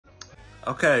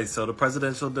Okay, so the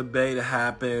presidential debate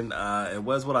happened. It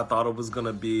was what I thought it was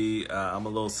gonna be. I'm a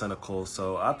little cynical,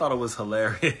 so I thought it was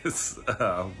hilarious.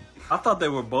 I thought they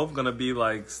were both gonna be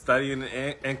like studying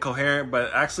and incoherent,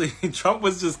 but actually Trump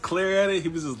was just clear at it. He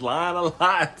was just lying a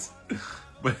lot,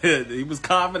 but he was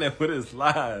confident with his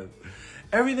lies.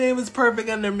 Everything was perfect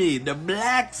under me. The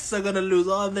blacks are gonna lose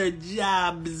all their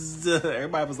jobs.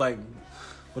 Everybody was like,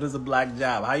 "What is a black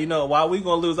job? How you know? Why are we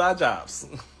gonna lose our jobs?"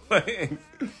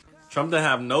 Trump didn't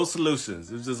have no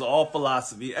solutions. It was just all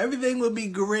philosophy. Everything will be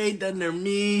great under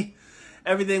me.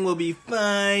 Everything will be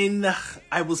fine.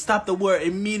 I will stop the war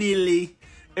immediately.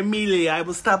 Immediately, I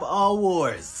will stop all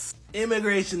wars.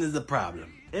 Immigration is the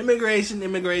problem. Immigration,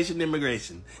 immigration,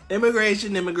 immigration.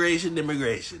 Immigration, immigration,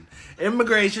 immigration.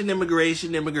 Immigration,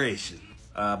 immigration, immigration.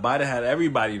 Biden had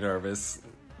everybody nervous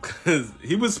because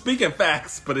he was speaking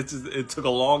facts, but it took a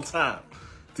long time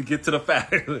to get to the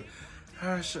fact.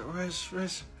 I was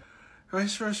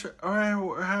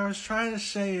trying to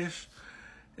say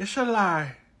it's a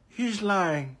lie. He's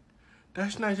lying.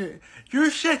 That's not it. You're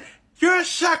a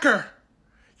sucker.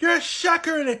 You're a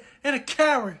sucker and a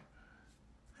coward.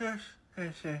 Yes.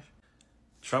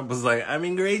 Trump was like, I'm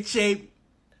in great shape.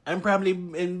 I'm probably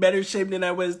in better shape than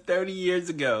I was 30 years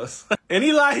ago.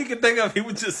 Any lie he could think of, he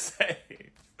would just say.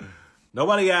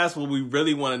 Nobody asked what we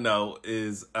really want to know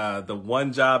is the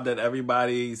one job that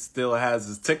everybody still has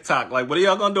is TikTok. Like, what are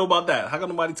y'all going to do about that? How come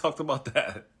nobody talked about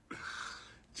that?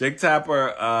 Jake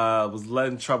Tapper was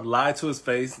letting Trump lie to his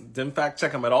face. Didn't fact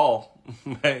check him at all.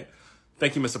 Right?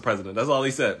 Thank you, Mr. President. That's all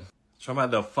he said. Trump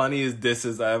had the funniest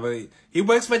disses I ever. He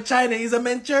works for China. He's a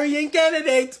Manchurian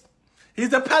candidate.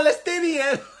 He's a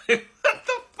Palestinian. What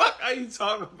the fuck are you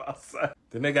talking about, son?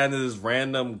 Then they got into this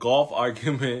random golf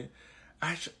argument.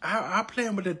 I'll play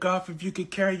with the golf if you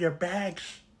could carry your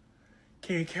bags.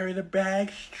 Can you carry the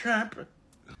bags, Trump?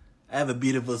 I have a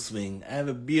beautiful swing.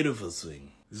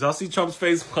 Did y'all see Trump's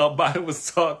face while Biden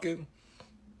was talking?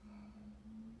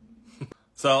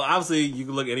 So obviously you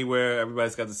can look anywhere.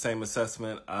 Everybody's got the same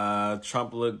assessment.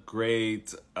 Trump looked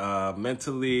great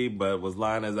mentally, but was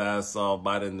lying his ass off.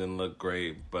 Biden didn't look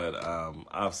great, but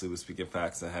obviously was speaking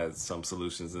facts and had some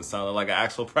solutions and sounded like an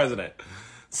actual president.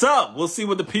 So we'll see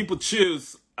what the people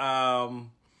choose. And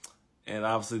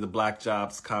obviously the black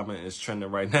jobs comment is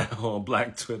trending right now on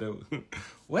Black Twitter.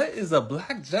 What is a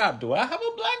black job? Do I have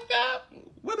a black job?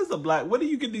 What do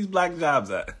you get these black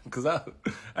jobs at? Because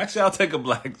I'll take a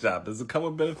black job. Does it come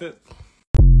with benefits?